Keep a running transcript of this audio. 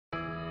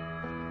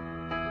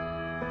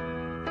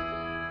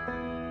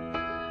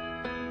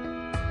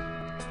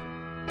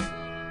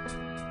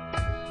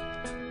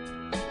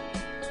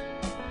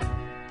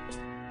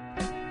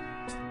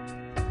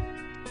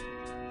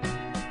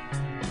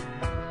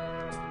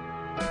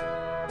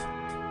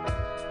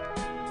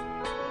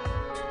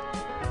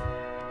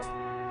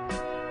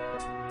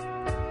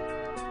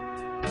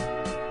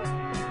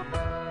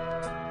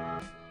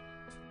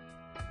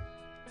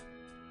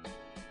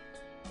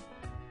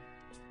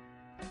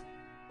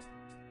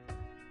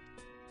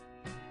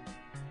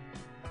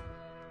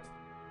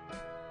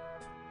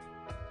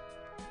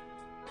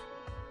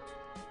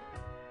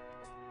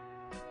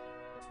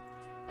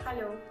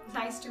Hello,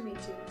 nice to meet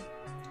you.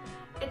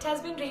 It has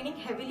been raining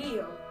heavily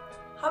here.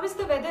 How is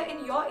the weather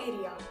in your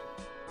area?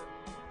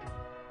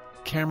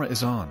 Camera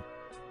is on.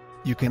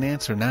 You can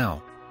answer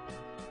now.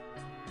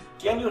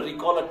 Can you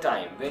recall a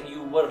time when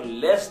you were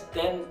less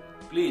than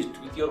pleased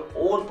with your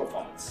own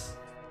performance?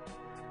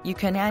 You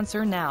can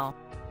answer now.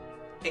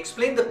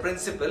 Explain the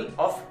principle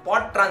of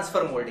pot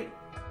transfer molding.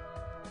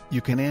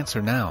 You can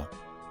answer now.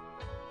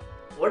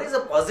 What is a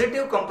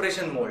positive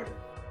compression mold?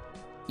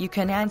 You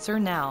can answer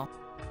now.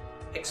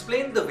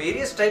 Explain the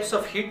various types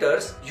of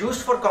heaters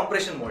used for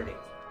compression molding.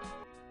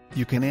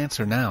 You can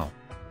answer now.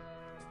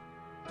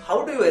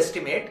 How do you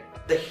estimate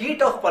the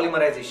heat of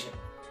polymerization?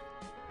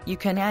 You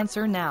can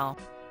answer now.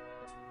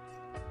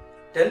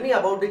 Tell me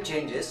about the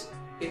changes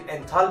in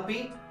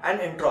enthalpy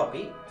and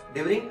entropy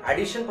during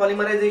addition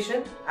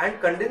polymerization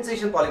and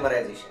condensation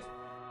polymerization.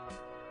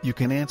 You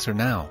can answer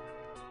now.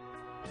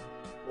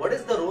 What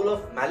is the role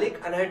of maleic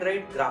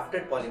anhydride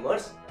grafted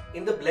polymers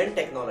in the blend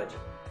technology?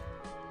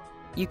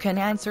 You can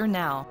answer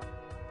now.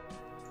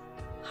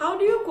 How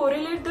do you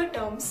correlate the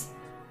terms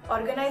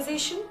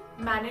organization,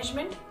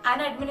 management,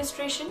 and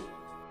administration?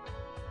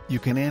 You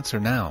can answer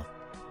now.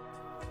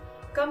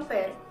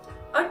 Compare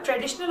a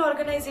traditional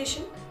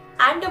organization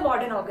and a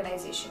modern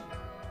organization.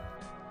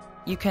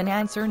 You can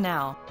answer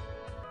now.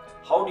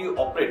 How do you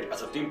operate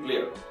as a team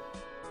player?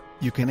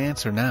 You can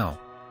answer now.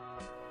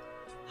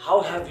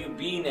 How have you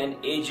been an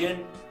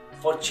agent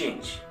for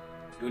change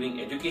during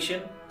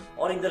education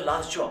or in the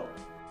last job?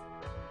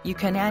 You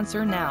can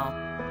answer now.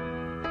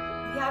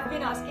 We have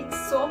been asking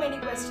so many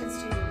questions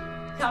to you.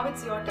 Now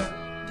it's your turn.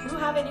 Do you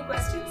have any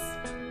questions?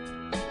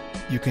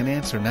 You can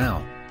answer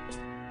now.